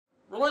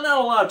Well,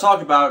 not a lot to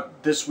talk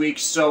about this week,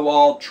 so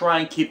I'll try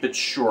and keep it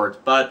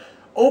short. But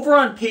over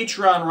on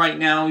Patreon right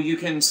now, you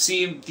can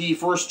see the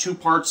first two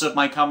parts of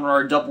my Kamen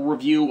Rider double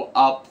review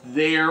up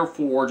there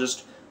for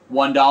just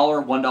 $1.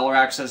 $1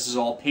 access is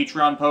all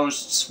Patreon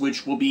posts,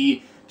 which will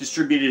be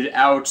distributed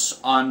out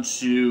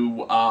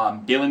onto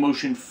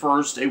Dailymotion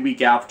first, a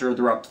week after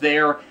they're up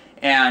there,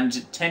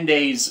 and 10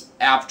 days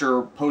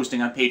after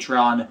posting on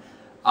Patreon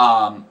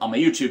on my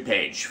YouTube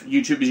page.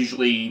 YouTube is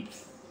usually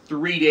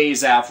 3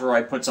 days after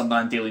I put something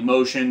on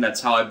Dailymotion. That's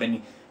how I've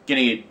been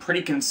getting it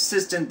pretty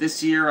consistent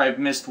this year. I've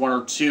missed one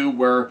or two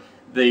where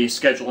the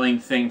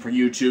scheduling thing for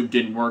YouTube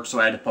didn't work, so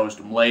I had to post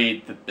them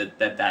late.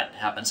 That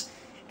happens.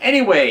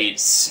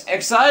 Anyways,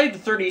 Exide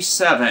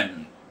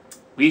 37.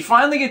 We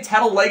finally get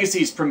Taddle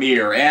Legacy's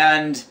premiere,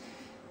 and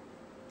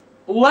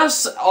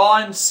less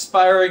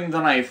awe-inspiring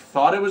than I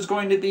thought it was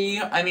going to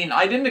be. I mean,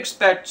 I didn't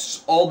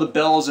expect all the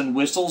bells and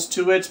whistles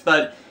to it,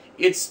 but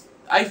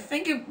I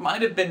think it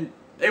might have been...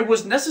 It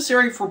was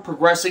necessary for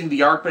progressing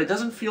the arc, but it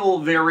doesn't feel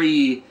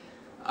very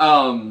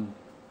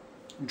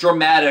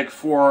dramatic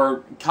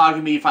for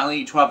Kagami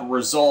finally to have a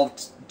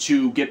resolve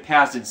to get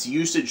past its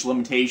usage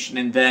limitation,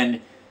 and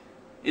then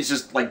it's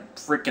just, like,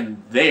 freaking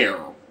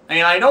there. I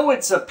mean, I know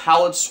it's a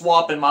palette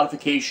swap and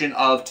modification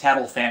of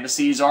Taddle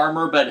Fantasy's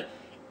armor, but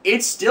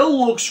it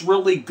still looks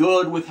really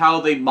good with how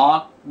they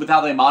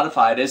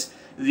modified it.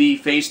 The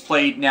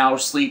faceplate now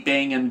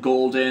sleeping and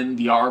golden,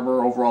 the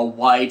armor overall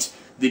white,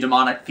 the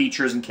demonic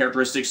features and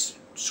characteristics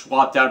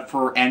swapped out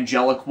for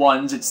angelic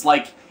ones. It's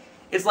like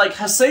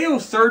Haseo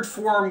 3rd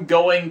form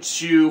going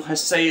to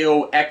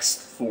Haseo X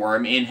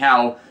form, in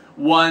how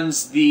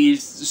one's the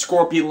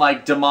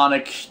scorpion-like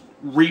demonic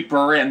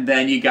reaper, and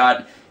then you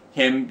got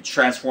him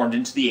transformed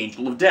into the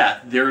Angel of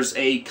Death. There's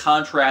a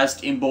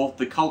contrast in both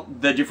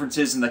the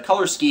differences in the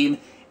color scheme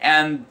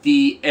and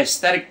the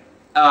aesthetic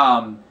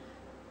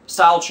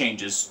style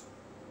changes.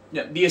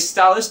 The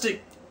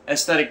stylistic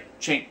aesthetic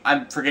change,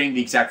 I'm forgetting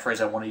the exact phrase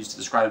I want to use to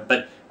describe it,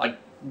 but like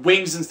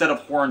wings instead of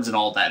horns and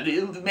all that.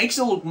 It makes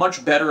it look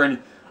much better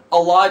and a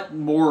lot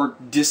more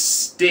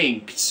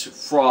distinct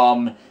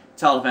from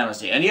Taddle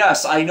Fantasy. And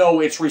yes, I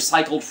know it's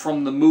recycled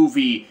from the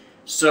movie,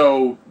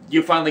 so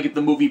you finally get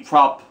the movie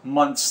prop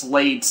months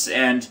late,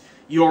 and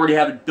you already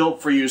have it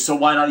built for you, so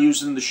why not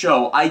use it in the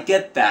show? I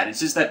get that. It's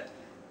just that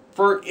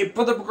for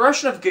the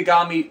progression of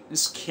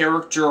Kagami's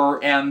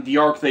character and the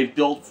arc they've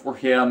built for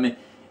him,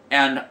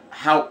 and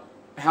how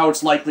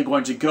it's likely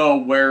going to go,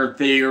 where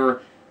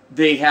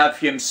they have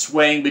him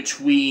swaying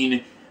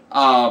between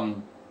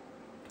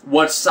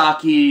what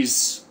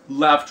Saki's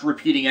left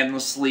repeating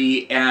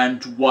endlessly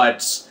and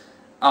what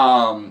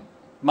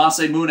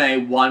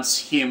Masamune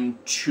wants him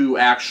to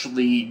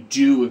actually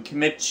do and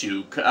commit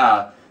to.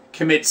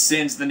 Commit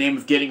sins in the name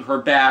of getting her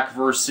back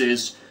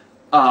versus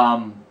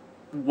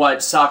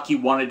what Saki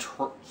wanted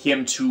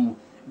him to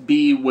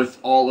be with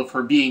all of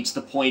her being, to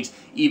the point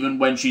even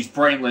when she's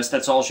brainless,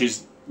 that's all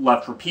she's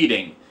left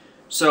repeating.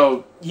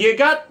 So you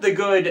got the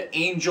good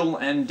angel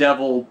and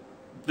devil,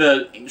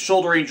 the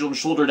shoulder angel and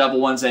shoulder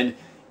devil ones, and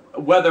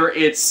whether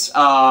it's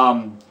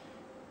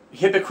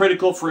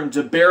hypocritical for him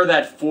to bear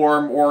that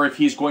form, or if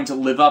he's going to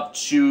live up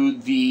to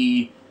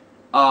the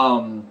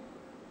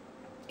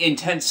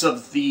intents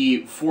of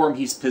the form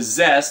he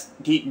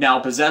now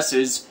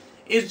possesses,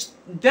 is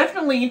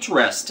definitely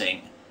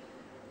interesting.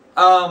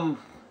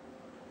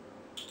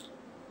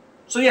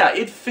 So yeah,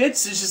 it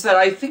fits. It's just that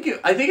I think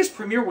his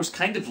premiere was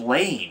kind of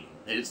lame.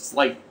 It's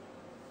like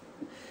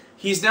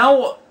he's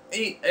now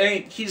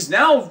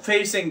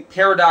facing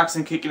Paradox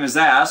and kicking his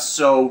ass.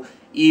 So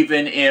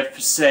even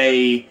if,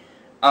 say,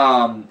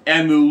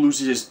 Emu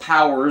loses his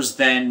powers,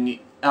 then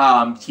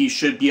he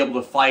should be able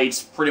to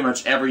fight pretty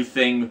much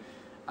everything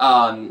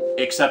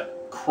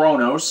except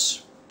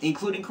Kronos.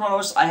 Including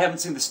Kronos, I haven't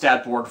seen the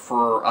stat board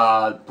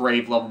for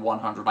Brave level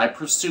 100. I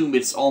presume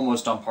it's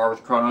almost on par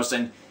with Kronos,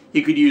 and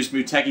he could use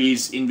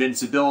Muteki's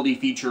invincibility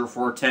feature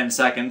for 10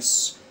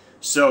 seconds,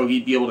 so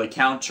he'd be able to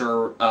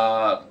counter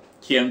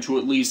him to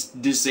at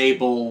least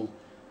disable,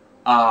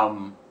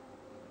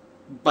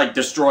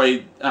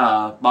 destroy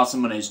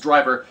Masamune's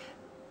driver.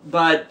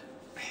 But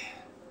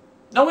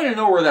no way to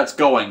know where that's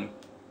going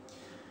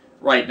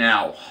right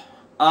now.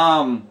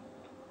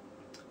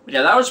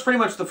 Yeah, that was pretty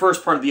much the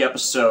first part of the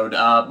episode.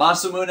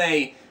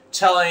 Masamune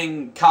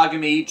telling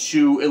Kagami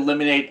to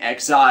eliminate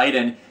Exide,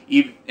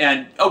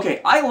 and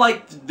okay, I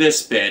liked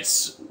this bit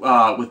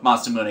with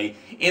Masamune,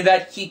 in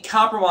that he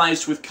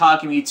compromised with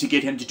Kagami to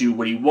get him to do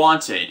what he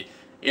wanted,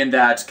 in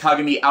that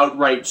Kagami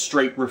outright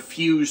straight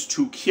refused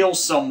to kill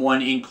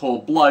someone in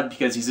cold blood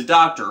because he's a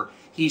doctor.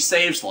 He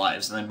saves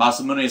lives, and then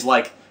Masamune's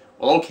like,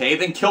 well, okay,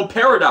 then kill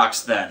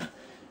Paradox then.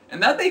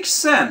 And that makes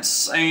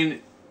sense. I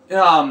mean,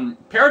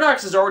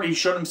 Paradox has already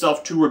shown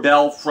himself to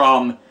rebel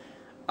from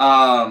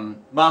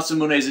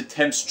Masamune's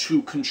attempts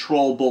to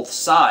control both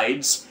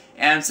sides,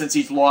 and since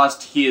he's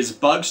lost his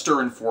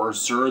Bugster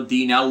Enforcer,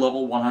 the now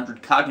level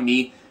 100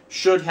 Kagami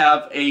should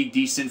have a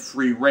decent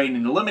free reign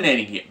in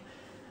eliminating him.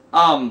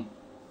 Of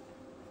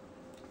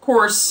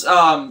course,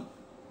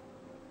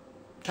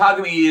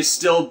 Kagami is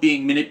still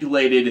being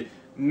manipulated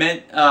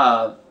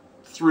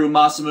through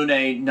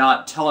Masamune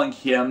not telling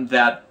him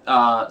that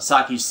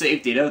Saki's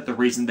save data, the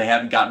reason they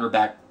haven't gotten her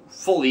back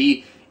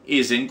fully,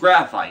 is in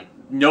graphite.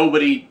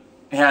 Nobody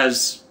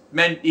has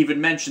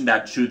even mentioned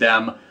that to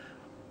them.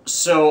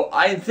 So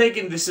I'm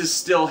thinking this is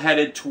still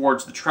headed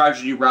towards the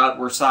tragedy route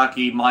where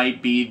Saki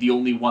might be the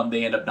only one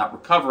they end up not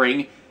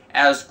recovering,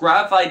 as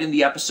graphite in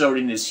the episode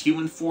in his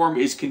human form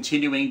is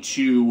continuing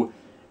to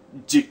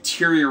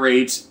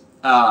deteriorate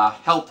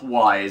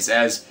health-wise,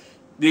 as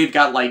they've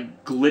got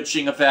like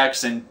glitching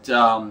effects, and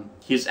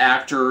his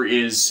actor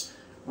is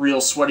real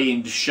sweaty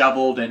and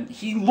disheveled, and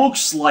he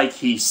looks like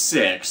he's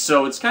sick.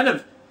 So it's kind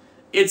of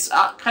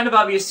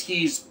obvious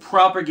he's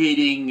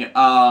propagating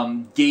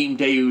Game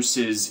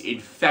Deus's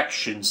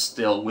infection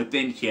still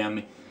within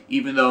him,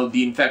 even though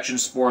the infection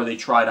spore they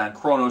tried on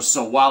Kronos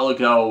a while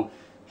ago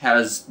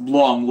has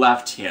long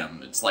left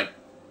him. It's like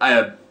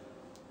a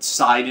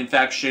side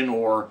infection,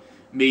 or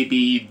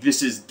maybe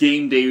this is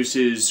Game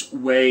Deus's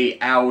way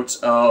out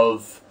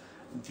of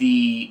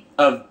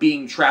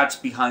being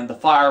trapped behind the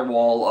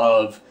firewall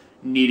of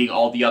needing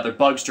all the other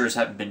bugsters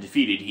haven't been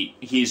defeated.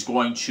 He's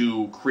going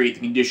to create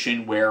the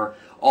condition where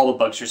all the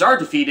bugsters are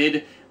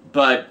defeated,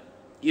 but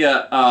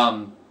yeah,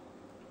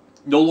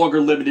 no longer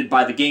limited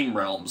by the game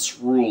realm's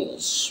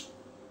rules.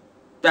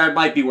 That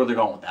might be where they're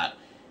going with that.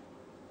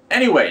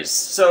 Anyways,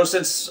 so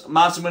since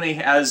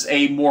Masamune has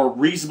a more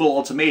reasonable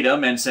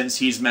ultimatum, and since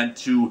he's meant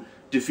to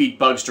defeat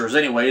bugsters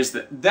anyways,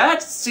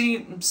 that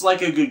seems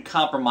like a good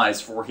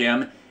compromise for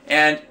him,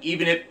 and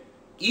even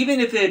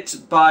if it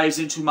buys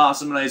into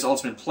Masamune's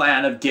ultimate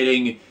plan of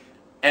getting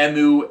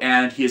Emu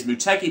and his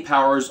Muteki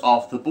powers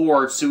off the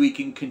board so he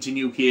can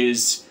continue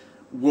his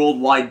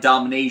worldwide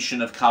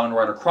domination of Kamen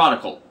Rider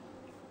Chronicle.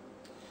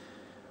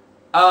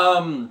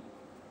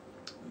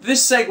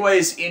 This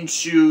segues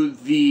into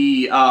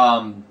the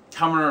Kamen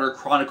Rider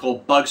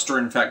Chronicle Bugster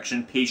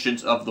Infection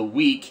Patient of the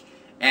Week,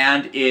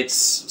 and it's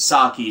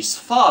Saki's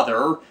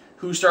father,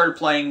 who started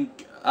playing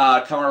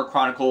Kamen Rider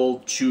Chronicle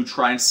to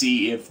try and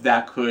see if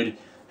that could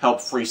help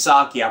free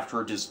Saki after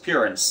her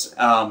disappearance.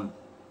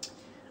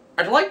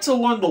 I'd like to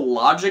learn the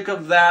logic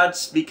of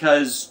that,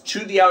 because to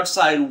the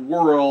outside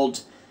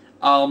world,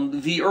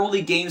 the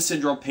early Game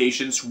Syndrome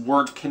patients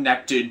weren't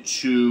connected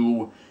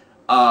to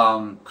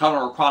Kamen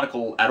Rider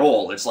Chronicle at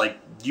all. It's like,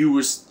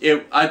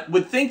 I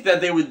would think that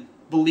they would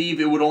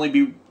believe it would only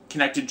be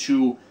connected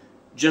to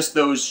just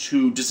those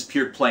who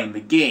disappeared playing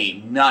the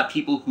game, not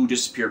people who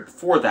disappeared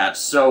before that.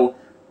 So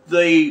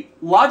the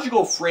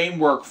logical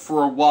framework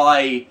for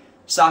why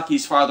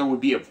Saki's father would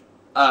be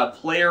a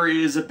player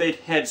is a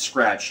bit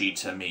head-scratchy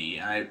to me.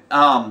 I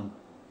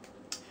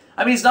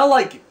mean, it's not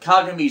like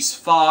Kagami's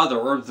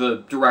father,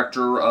 the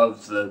director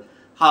of the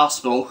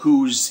hospital,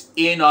 who's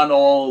in on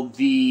all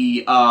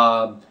the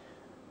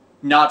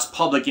not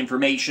public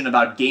information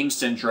about Game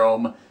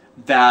Syndrome,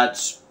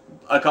 that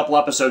a couple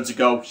episodes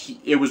ago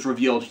it was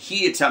revealed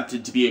he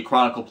attempted to be a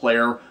Chronicle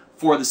player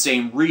for the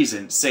same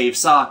reason, save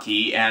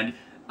Saki, and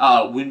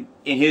in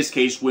his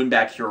case, win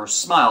back Hero's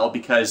smile,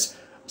 because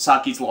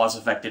Saki's loss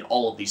affected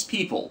all of these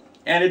people.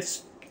 And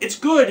it's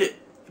good,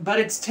 but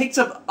it takes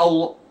up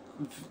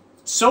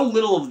so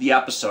little of the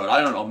episode.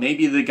 I don't know,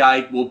 maybe the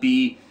guy will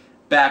be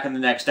back in the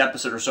next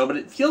episode or so, but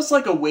it feels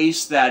like a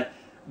waste that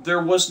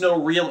there was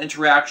no real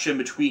interaction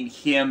between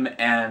him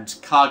and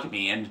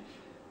Kagami, and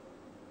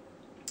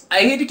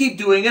I hate to keep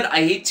doing it.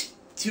 I hate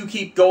to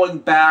keep going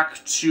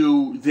back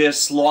to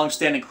this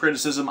long-standing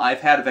criticism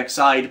I've had of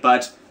Exide,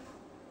 but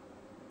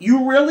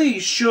you really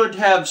should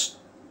have,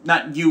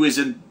 not you as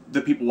in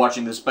the people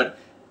watching this, but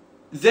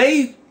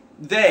they,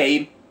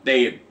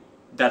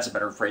 that's a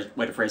better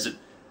way to phrase it,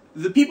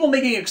 the people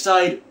making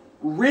Exide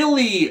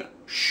really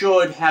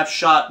should have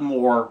shot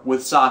more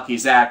with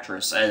Saki's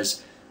actress,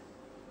 as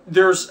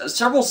there's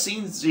several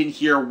scenes in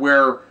here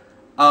where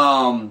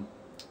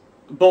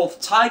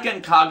both Taiga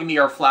and Kagami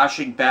are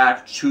flashing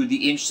back to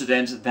the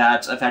incident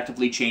that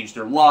effectively changed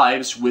their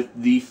lives, with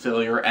the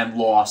failure and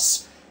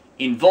loss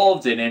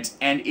involved in it,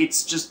 and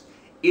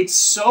it's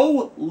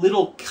so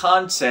little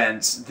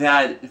content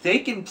that they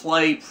can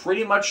play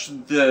pretty much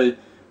the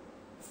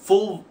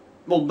full,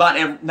 well,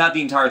 not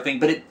the entire thing,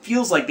 but it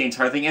feels like the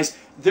entire thing, as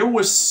there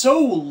was so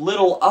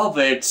little of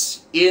it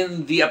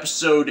in the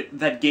episode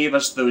that gave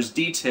us those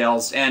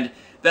details, and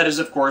that is,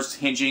 of course,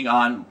 hinging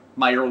on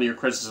my earlier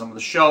criticism of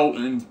the show,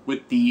 and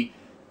with the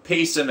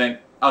pace of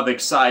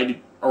Exide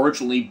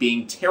originally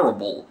being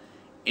terrible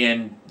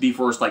in the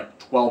first,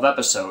 12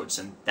 episodes,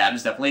 and that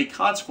is definitely a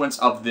consequence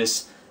of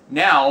this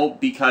now,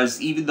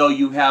 because even though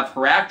you have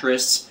her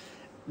actress,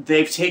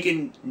 they've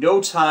taken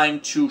no time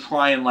to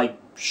try and,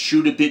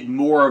 shoot a bit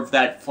more of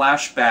that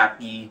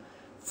flashback-y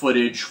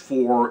footage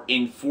for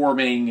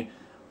informing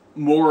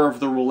more of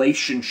the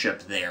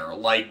relationship there.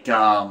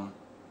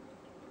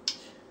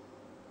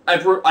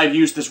 I've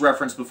used this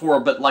reference before,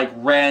 but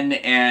Ren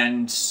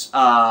and,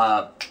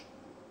 damn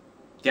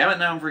it,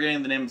 now I'm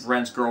forgetting the name of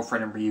Ren's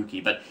girlfriend in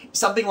Ryuki, but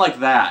something like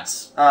that.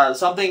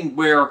 Something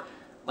where,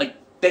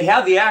 they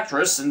have the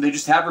actress, and they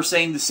just have her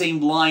saying the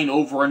same line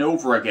over and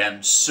over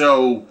again.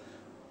 So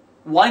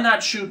why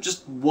not shoot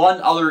just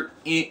one other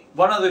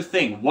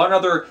thing, one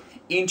other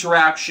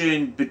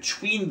interaction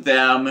between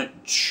them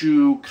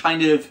to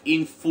kind of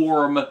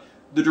inform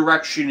the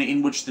direction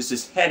in which this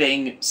is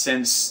heading,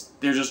 since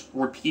they're just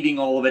repeating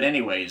all of it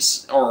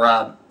anyways.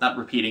 Or, not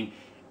repeating,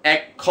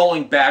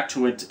 calling back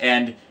to it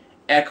and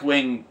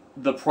echoing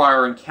the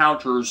prior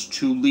encounters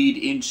to lead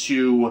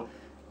into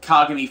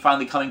Kagami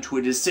finally coming to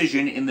a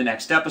decision in the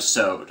next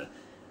episode.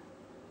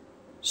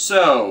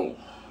 So,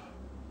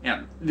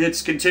 yeah,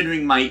 it's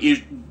continuing my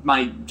issue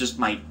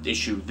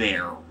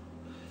there.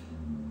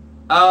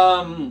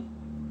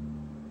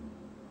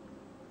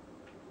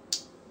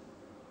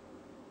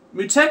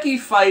 Muteki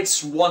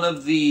fights one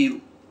of the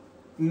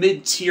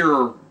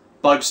mid-tier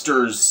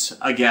bugsters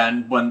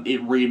again when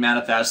it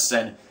remanifests,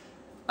 and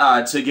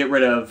to get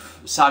rid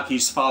of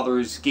Saki's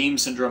father's game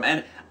syndrome.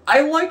 And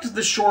I liked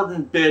the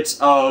shortened bit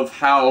of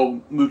how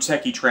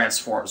Muteki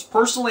transforms.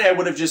 Personally, I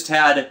would have just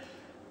had...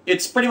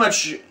 It's pretty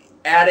much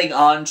adding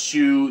on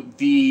to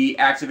the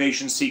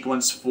activation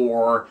sequence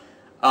for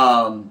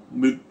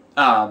Maximum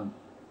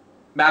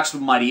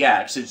Mighty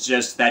X. It's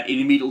just that it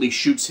immediately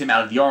shoots him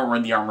out of the armor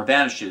and the armor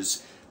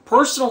vanishes.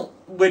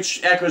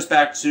 Which echoes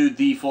back to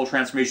the full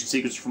transformation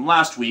sequence from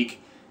last week,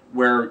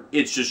 where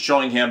it's just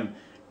showing him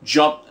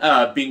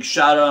being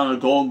shot on a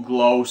golden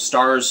glow,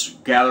 stars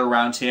gather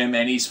around him,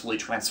 and he's fully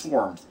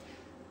transformed.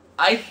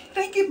 I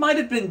think it might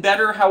have been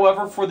better,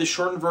 however, for the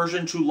shortened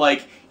version to,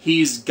 like,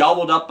 he's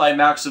gobbled up by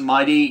Maximum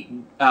Mighty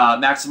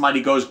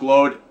goes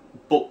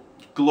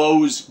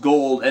glows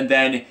gold, and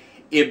then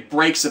it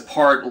breaks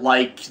apart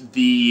like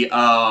the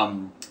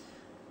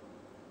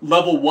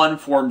level 1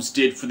 forms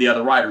did for the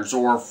other riders,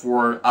 or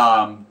for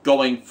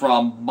going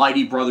from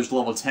Mighty Brothers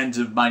level 10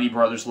 to Mighty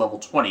Brothers level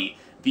 20.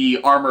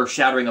 The armor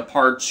shattering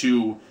apart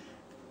to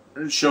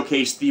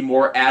showcase the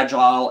more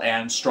agile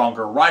and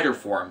stronger rider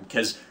form,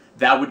 because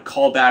that would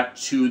call back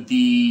to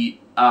the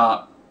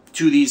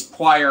to these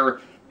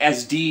prior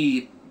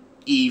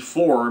SDE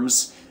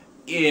forms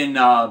in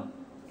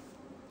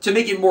to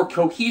make it more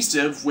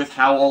cohesive with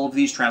how all of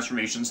these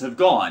transformations have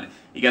gone.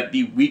 You got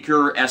the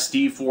weaker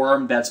SD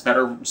form that's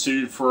better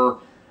suited for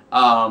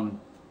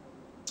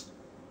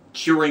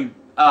curing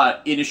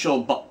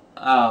initial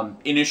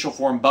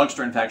form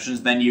bugster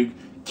infections. Then you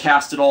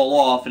cast it all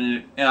off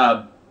in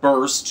a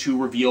burst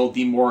to reveal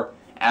the more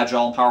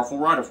agile and powerful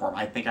rider form.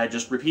 I think I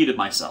just repeated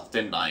myself,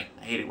 didn't I?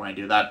 I hate it when I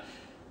do that.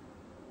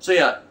 So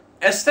yeah,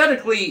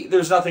 aesthetically,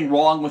 there's nothing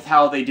wrong with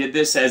how they did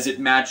this, as it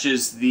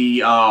matches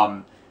the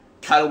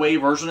cutaway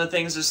version of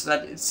things. Just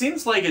that it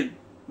seems like it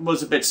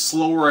was a bit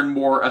slower and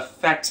more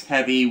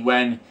effect-heavy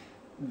when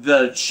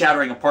the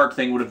shattering apart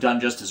thing would have done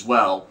just as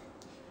well.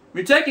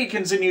 Muteki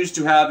continues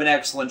to have an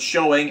excellent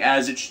showing,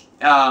 as it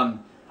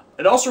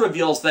also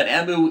reveals that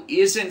Emu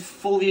isn't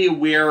fully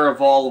aware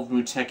of all of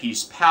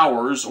Muteki's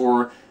powers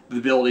or the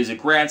abilities it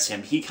grants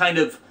him. He kind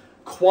of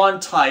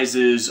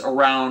quantizes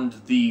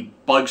around the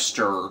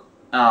bugster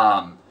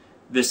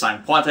this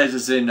time.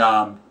 Quantizes in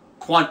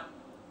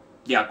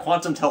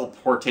quantum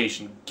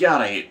teleportation.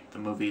 God, I hate the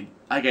movie.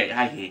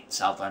 I hate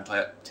Southland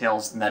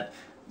Tales, and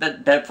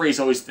that phrase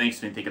always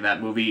makes me think of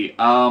that movie.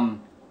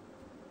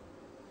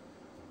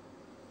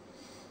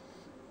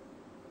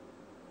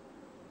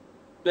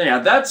 Yeah,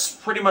 that's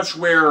pretty much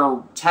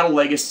where Taddle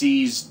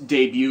Legacy's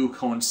debut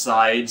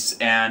coincides,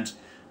 and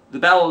the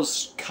battle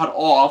is cut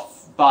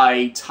off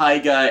by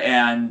Taiga,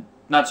 and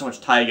not so much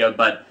Taiga,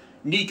 but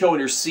Nico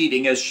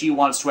interceding, as she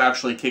wants to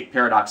actually kick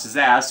Paradox's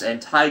ass,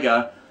 and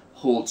Taiga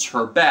holds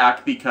her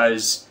back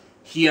because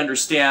he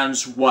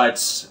understands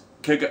what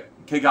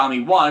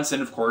Kagami wants,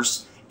 and of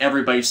course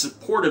everybody's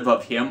supportive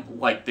of him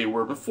like they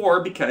were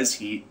before,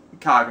 because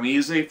Kagami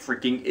is a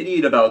freaking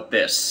idiot about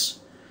this.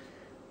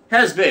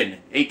 Has been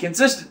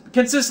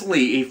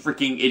consistently a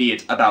freaking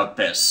idiot about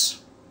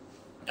this.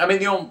 I mean,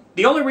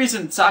 the only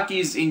reason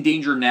Saki's in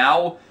danger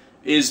now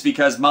is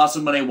because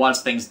Masamune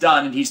wants things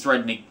done and he's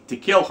threatening to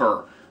kill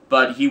her.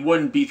 But he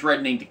wouldn't be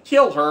threatening to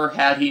kill her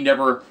had he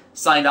never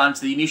signed on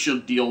to the initial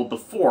deal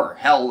before.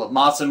 Hell,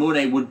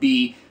 Masamune would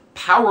be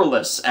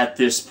powerless at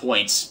this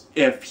point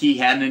if he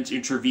hadn't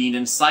intervened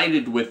and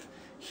sided with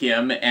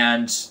him,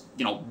 and,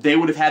 you know, they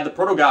would have had the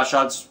proto-God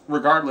shots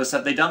regardless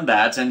had they done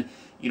that, and,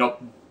 you know,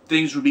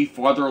 things would be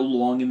farther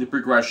along in the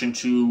progression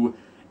to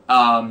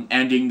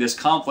ending this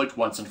conflict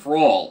once and for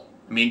all.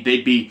 I mean,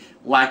 they'd be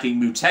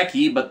lacking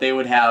Muteki, but they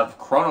would have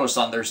Kronos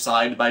on their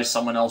side by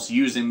someone else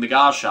using the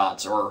God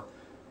shots, or,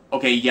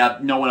 okay, yeah,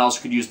 no one else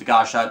could use the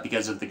God shot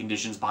because of the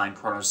conditions behind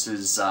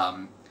Kronos'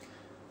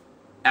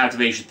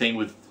 activation thing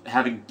with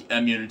having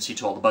immunity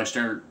to all the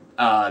bugster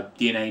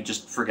DNA.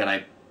 Just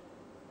forget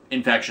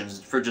infections.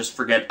 Just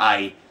forget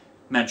I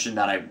mentioned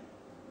that. I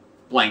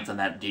blanked on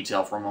that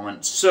detail for a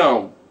moment.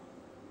 So,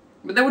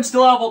 but they would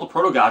still have all the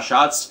proto-God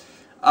shots.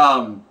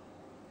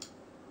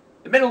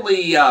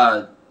 Admittedly,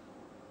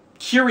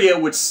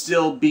 Kiria would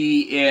still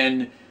be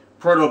in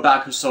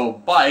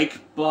Proto-Bakuso Bike,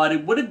 but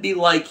it wouldn't be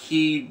like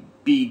he'd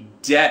be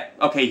dead.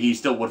 Okay, he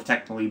still would have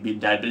technically been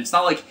dead, but it's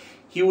not like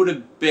he would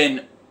have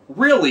been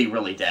really,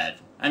 really dead.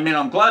 I mean,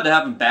 I'm glad to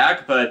have him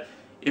back, but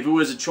if it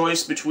was a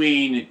choice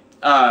between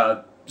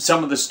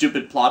some of the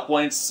stupid plot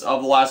points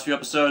of the last few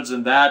episodes,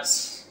 and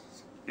that's...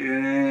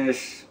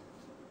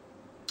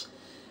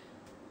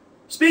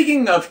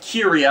 Speaking of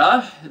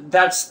Kyria,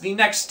 that's the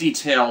next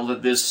detail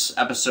that this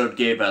episode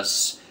gave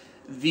us.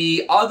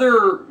 The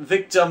other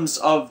victims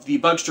of the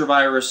Bugster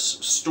virus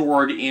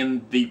stored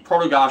in the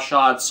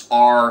Proto-Gashats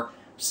are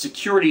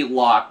security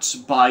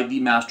locked by the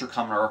Master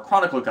Commodore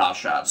Chronicle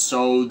Gashat,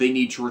 so they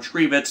need to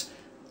retrieve it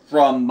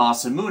from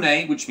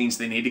Masamune, which means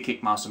they need to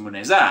kick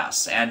Masamune's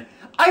ass. And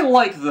I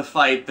like the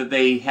fight that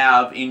they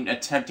have in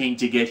attempting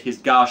to get his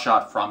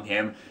Gashat from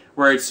him,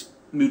 where it's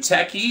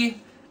Muteki,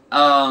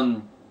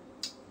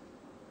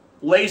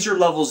 Laser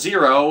Level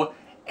 0,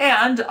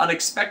 and,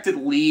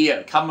 unexpectedly,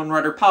 Kamen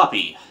Rider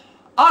Poppy.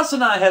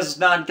 Asuna has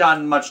not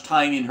gotten much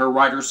time in her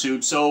rider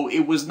suit, so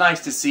it was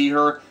nice to see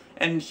her,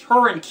 and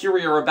her and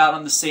Kyria are about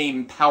on the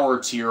same power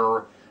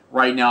tier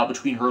right now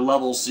between her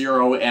level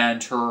 0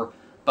 and her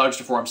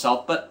Bugster for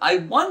himself, but I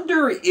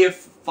wonder if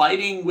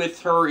fighting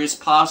with her is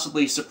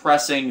possibly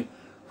suppressing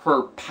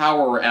her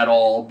power at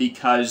all,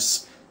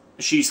 because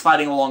she's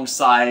fighting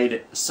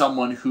alongside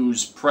someone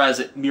whose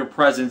mere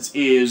presence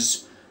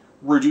is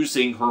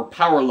reducing her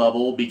power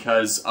level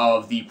because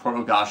of the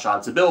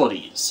Proto-Gashat's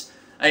abilities.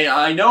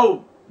 I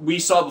know we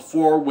saw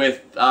before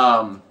with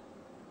Genom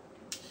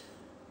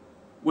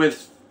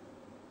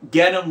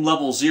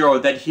level 0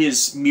 that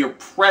his mere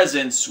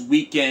presence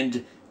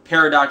weakened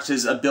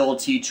Paradox's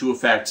ability to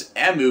affect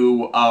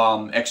Emu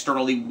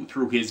externally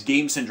through his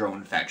Game Syndrome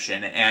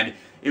infection, and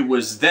it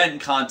was then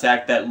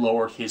Contact that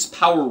lowered his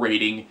power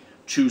rating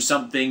to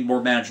something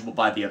more manageable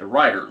by the other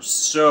riders.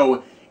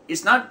 So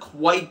it's not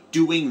quite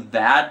doing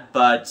that,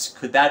 but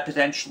could that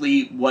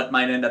potentially what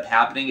might end up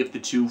happening if the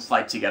two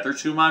fight together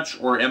too much?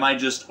 Or am I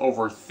just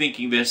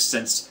overthinking this,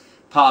 since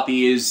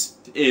Poppy is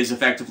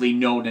effectively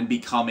known and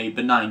become a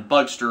benign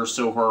Bugster,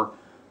 so her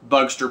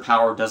Bugster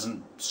power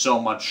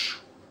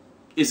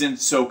isn't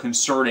so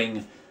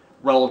concerning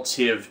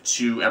relative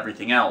to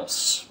everything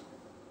else?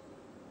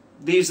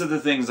 These are the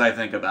things I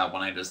think about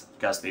when I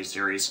discuss these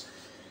series.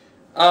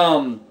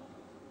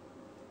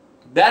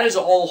 That is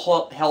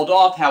all held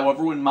off,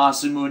 however, when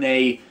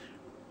Masamune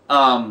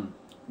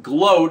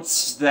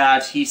gloats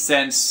that he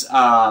sends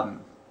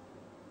Kagami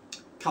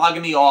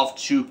off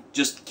to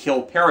just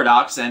kill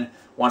Paradox, and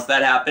once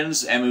that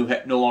happens, Emu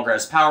no longer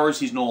has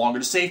powers, he's no longer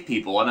to save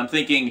people. And I'm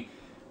thinking,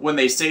 when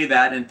they say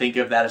that and think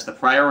of that as the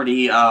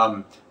priority,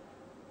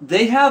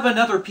 they have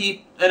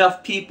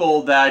enough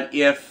people that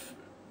if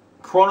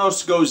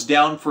Kronos goes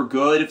down for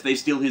good, if they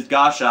steal his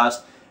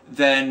Gashas,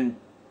 then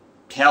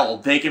hell,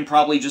 they can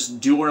probably just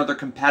do another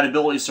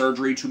compatibility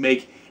surgery to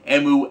make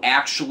Emu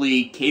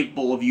actually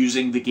capable of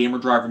using the gamer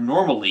driver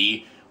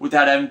normally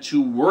without having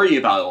to worry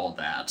about all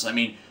that. I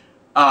mean,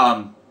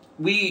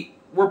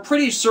 we're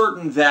pretty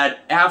certain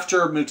that after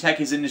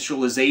Muteki's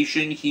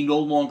initialization, he no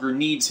longer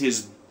needs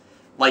his,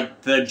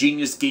 the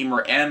Genius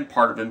Gamer M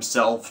part of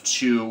himself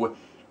to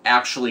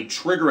actually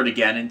trigger it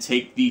again and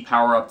take the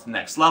power up to the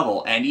next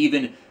level. And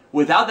even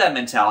without that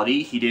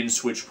mentality, he didn't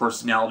switch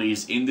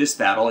personalities in this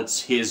battle.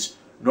 It's his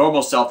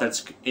normal self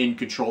that's in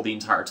control the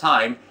entire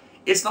time.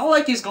 It's not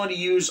like he's going to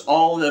use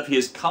all of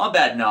his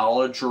combat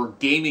knowledge or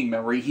gaming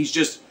memory.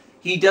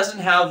 He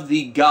doesn't have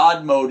the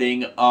god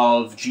moding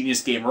of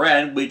Genius Gamer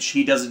N, which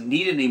he doesn't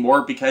need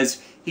anymore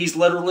because he's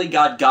literally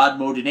got god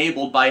mode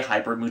enabled by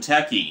Hyper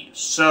Muteki.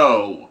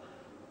 So,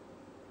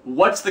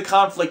 what's the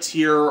conflict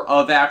here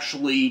of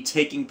actually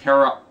taking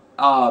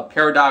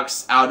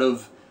Paradox out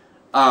of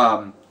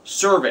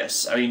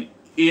service? I mean,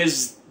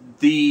 is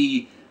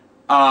the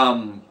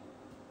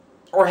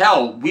or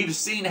hell, we've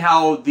seen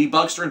how the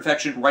Bugster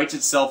infection writes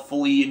itself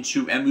fully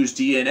into Emu's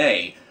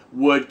DNA.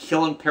 Would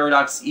killing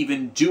Paradox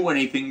even do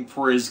anything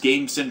for his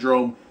Game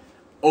Syndrome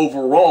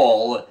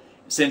overall,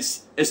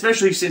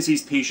 especially since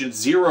he's patient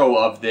 0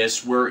 of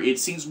this, where it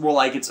seems more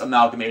like it's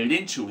amalgamated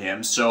into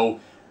him? So,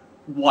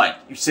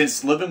 what?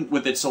 Since living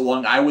with it so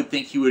long, I would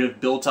think he would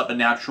have built up a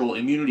natural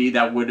immunity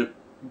that would have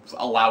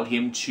allowed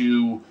him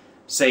to,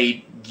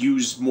 say,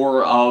 use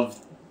more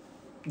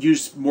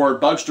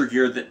Bugster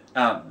gear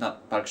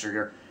not Bugster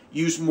gear,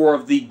 use more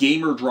of the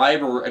gamer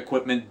driver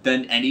equipment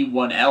than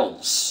anyone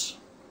else.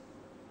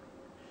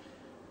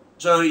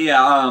 So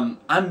yeah,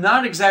 I'm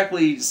not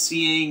exactly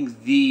seeing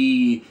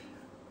the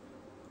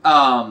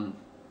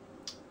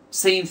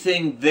same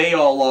thing they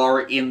all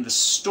are in the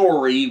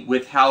story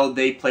with how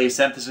they place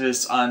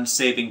emphasis on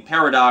saving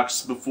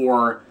Paradox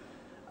before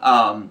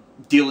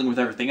dealing with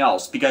everything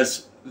else,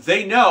 because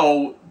they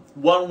know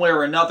one way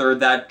or another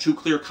that to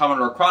clear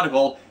Commodore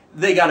Chronicle,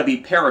 they gotta be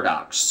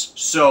Paradox.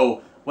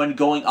 So, when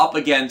going up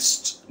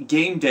against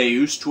Game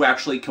Deus to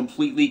actually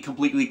completely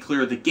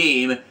clear the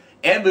game,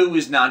 Emu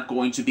is not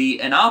going to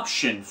be an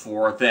option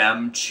for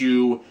them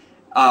to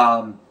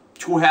have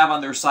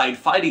on their side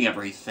fighting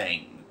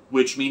everything,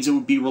 which means it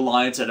would be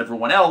reliant on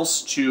everyone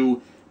else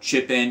to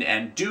chip in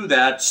and do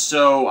that.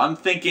 So, I'm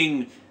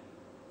thinking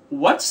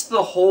what's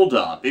the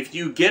holdup? If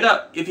you get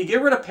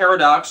rid of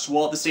Paradox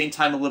while at the same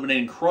time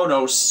eliminating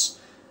Kronos,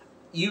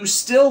 you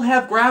still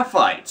have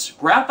Graphite.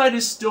 Graphite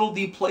is still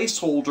the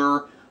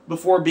placeholder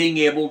before being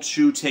able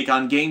to take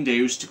on Game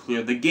Deus to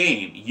clear the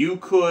game. You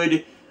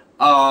could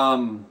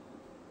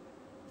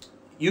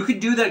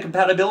do that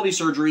compatibility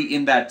surgery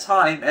in that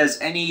time, as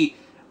any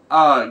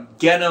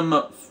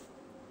Genom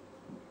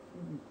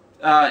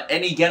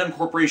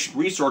Corporation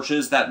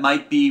resources that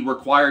might be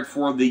required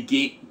for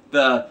the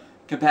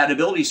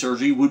compatibility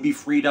surgery would be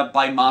freed up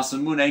by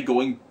Masamune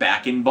going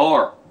back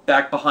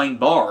behind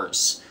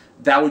bars.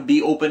 That would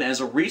be open as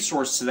a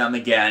resource to them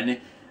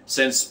again,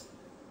 since,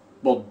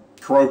 well,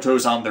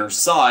 Kuroto's on their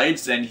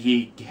sides, and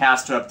he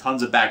has to have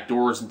tons of back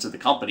doors into the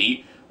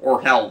company.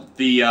 Or hell,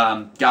 the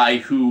guy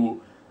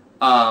who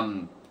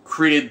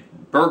created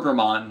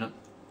Burgermon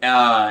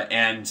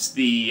and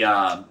the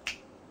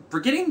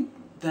forgetting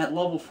that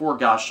level 4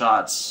 gosh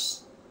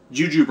shots,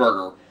 Juju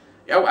Burger.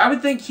 I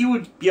would think he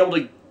would be able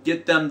to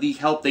get them the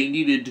help they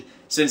needed,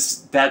 since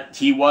that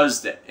he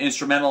was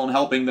instrumental in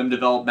helping them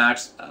develop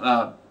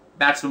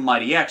Maximum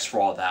Mighty X for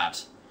all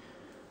that.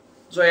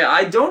 So yeah,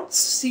 I don't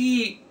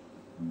see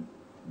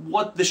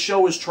what the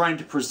show is trying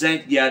to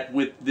present yet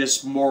with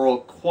this moral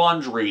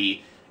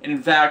quandary. And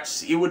in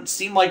fact, it would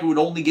seem like it would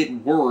only get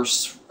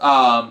worse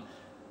the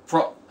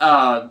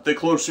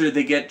closer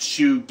they get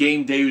to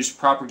Game Deus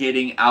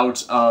propagating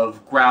out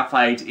of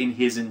Graphite in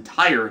his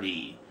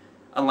entirety.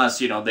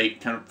 Unless, you know, they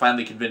kind of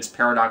finally convince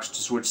Paradox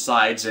to switch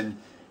sides and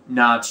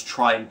not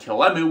try and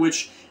kill Emu,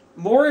 which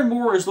more and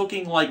more is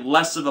looking like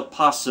less of a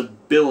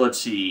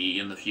possibility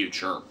in the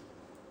future.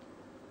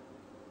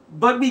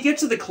 But we get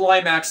to the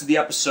climax of the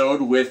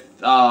episode with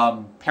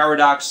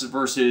Paradox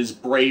versus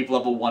Brave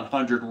level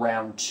 100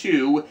 round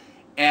 2,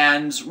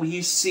 and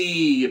we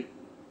see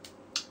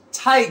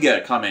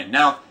Taiga come in.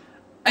 Now,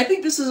 I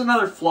think this is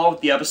another flaw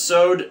with the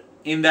episode,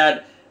 in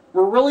that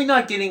we're really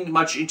not getting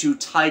much into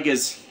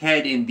Taiga's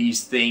head in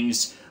these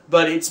things,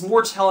 but it's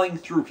more telling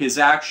through his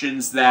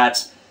actions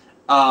that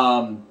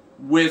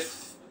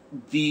with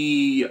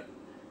the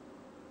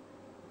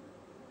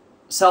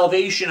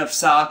salvation of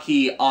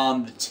Saki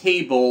on the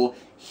table,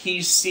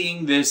 he's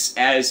seeing this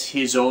as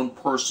his own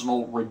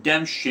personal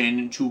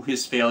redemption to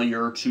his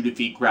failure to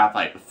defeat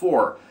Graphite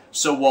before.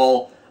 So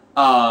while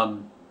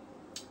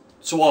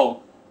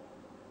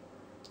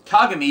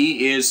Kagami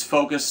is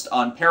focused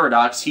on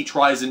Paradox, he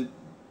tries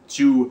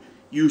to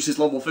use his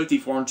level 50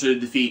 form to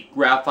defeat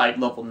Graphite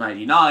level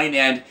 99,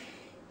 and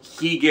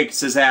he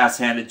gets his ass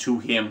handed to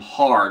him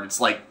hard. It's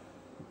like,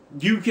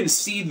 you can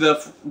see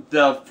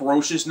the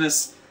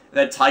ferociousness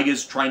that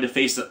Taiga's trying to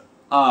face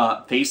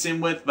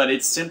him with, but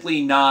it's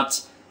simply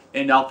not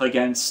enough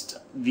against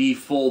the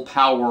full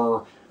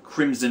power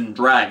Crimson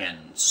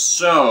Dragon.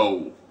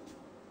 So,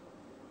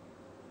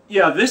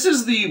 yeah, this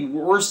is the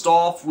worst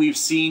off we've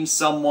seen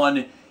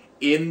someone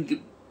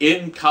in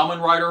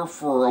Kamen Rider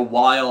for a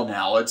while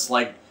now. It's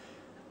like,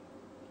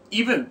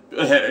 even,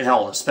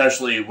 hell,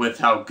 especially with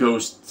how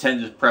ghosts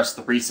tend to press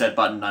the reset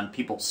button on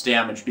people's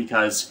damage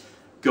because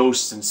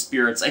ghosts and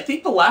spirits. I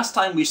think the last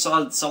time we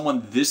saw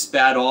someone this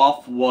bad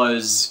off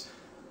was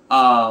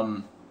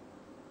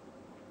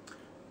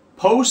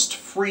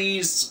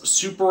post-freeze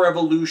Super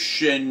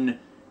Evolution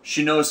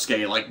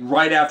Shinosuke, like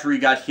right after he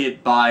got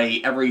hit by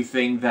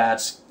everything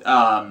that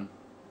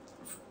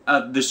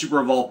the Super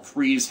Evolved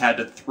Freeze had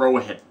to throw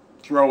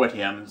at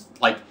him,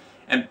 like,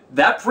 and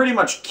that pretty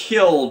much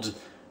killed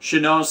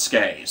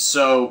Shinosuke.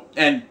 So,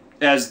 and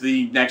as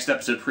the next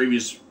episode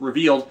previews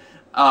revealed,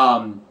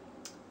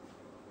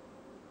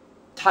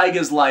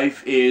 Taiga's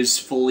life is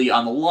fully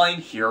on the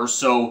line here,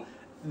 so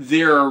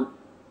their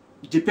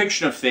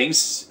depiction of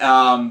things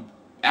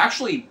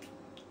actually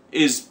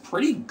is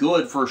pretty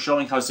good for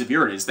showing how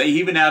severe it is. They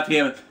even have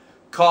him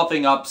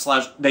coughing up,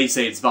 they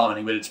say it's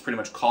vomiting, but it's pretty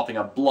much coughing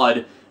up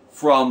blood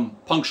from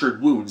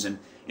punctured wounds. And,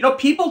 you know,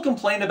 people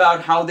complain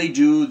about how they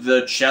do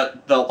the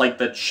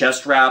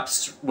chest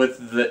wraps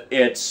with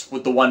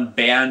the one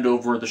band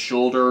over the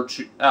shoulder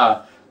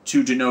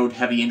to denote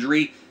heavy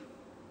injury.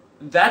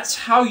 That's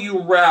how you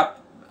wrap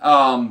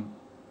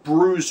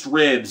bruised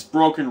ribs,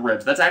 broken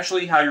ribs. That's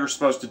actually how you're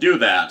supposed to do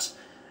that.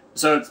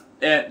 So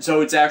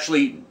it's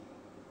actually,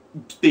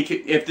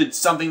 if it's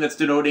something that's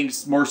denoting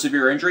more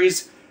severe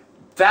injuries,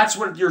 that's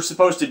what you're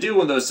supposed to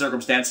do in those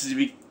circumstances if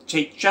you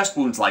take chest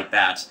wounds like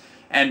that.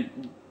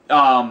 And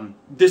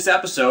this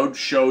episode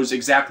shows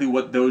exactly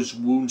what those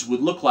wounds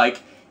would look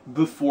like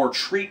before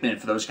treatment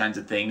for those kinds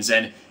of things.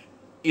 And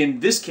in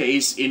this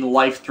case, in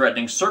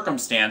life-threatening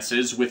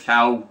circumstances, with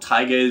how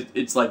Taiga,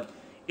 it's like,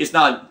 it's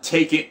not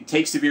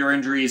take severe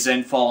injuries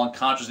and fall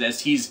unconsciousness.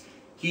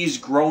 He's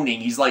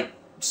groaning. He's like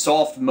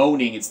soft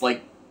moaning. It's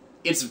like,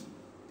 it's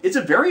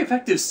a very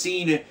effective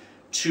scene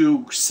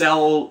to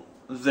sell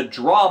the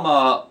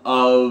drama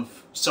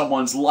of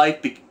someone's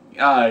life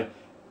going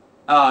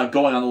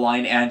on the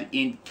line. And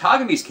in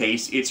Kagami's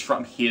case, it's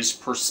from his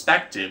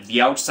perspective,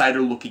 the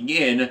outsider looking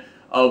in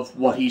of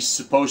what he's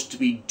supposed to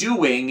be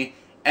doing,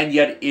 and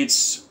yet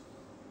it's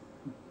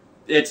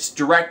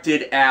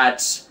directed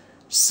at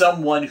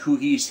someone who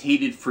he's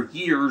hated for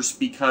years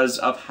because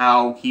of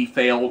how he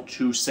failed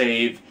to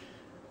save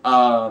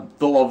the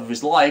love of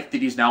his life, that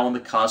he's now on the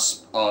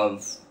cusp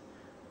of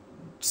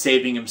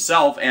saving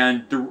himself,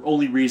 and the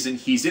only reason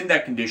he's in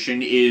that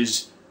condition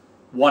is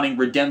wanting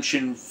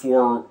redemption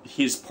for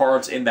his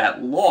part in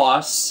that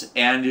loss,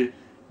 and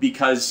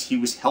because he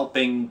was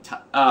helping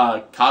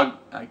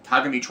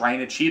Kagami try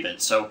and achieve it.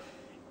 So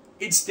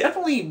it's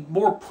definitely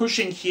more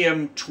pushing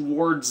him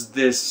towards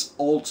this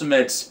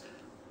ultimate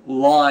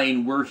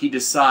line where he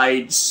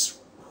decides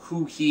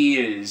who he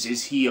is.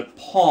 Is he a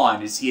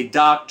pawn? Is he a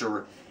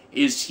doctor?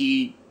 Is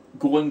he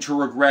going to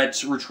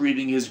regret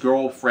retrieving his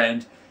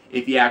girlfriend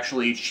if he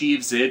actually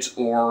achieves it?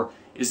 Or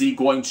is he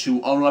going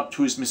to own up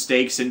to his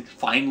mistakes and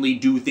finally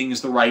do things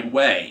the right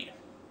way?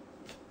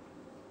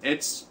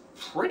 It's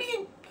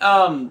pretty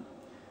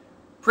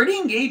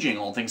engaging,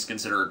 all things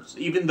considered,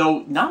 even though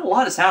not a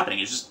lot is happening.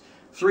 It's just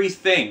 3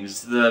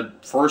 things. The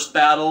first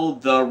battle,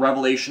 the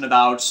revelation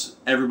about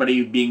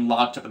everybody being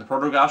locked up in the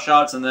proto-goth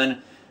shots, and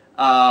then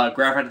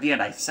Graphite at the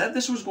end. I said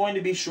this was going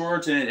to be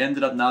short, and it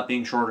ended up not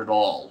being short at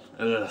all.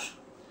 Ugh.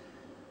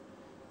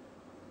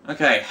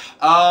 Okay,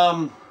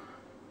 I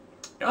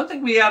don't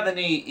think we have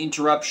any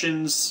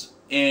interruptions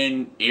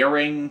in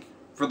airing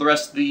for the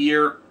rest of the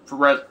year,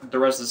 for the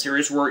rest of the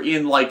series. We're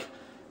in, like,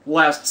 the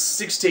last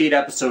 6 to 8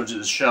 episodes of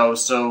the show,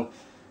 so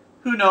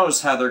who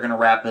knows how they're going to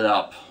wrap it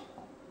up.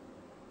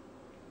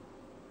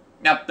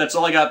 Yep, that's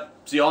all I got.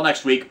 See y'all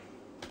next week.